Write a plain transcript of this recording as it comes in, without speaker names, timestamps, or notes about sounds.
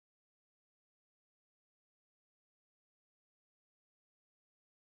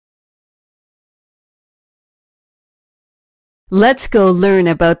Let's go learn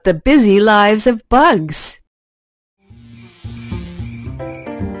about the busy lives of bugs.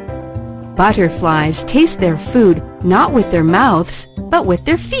 Butterflies taste their food not with their mouths, but with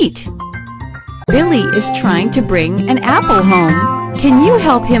their feet. Billy is trying to bring an apple home. Can you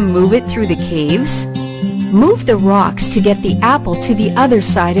help him move it through the caves? Move the rocks to get the apple to the other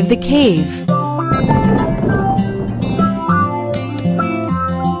side of the cave.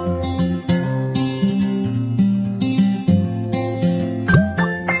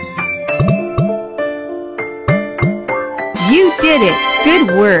 You did it!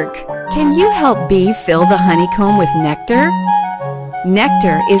 Good work! Can you help Bee fill the honeycomb with nectar?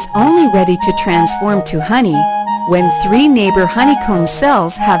 Nectar is only ready to transform to honey when 3 neighbor honeycomb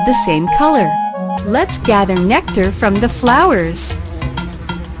cells have the same color. Let's gather nectar from the flowers.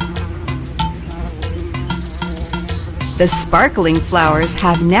 The sparkling flowers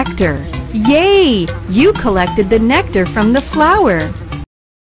have nectar. Yay! You collected the nectar from the flower.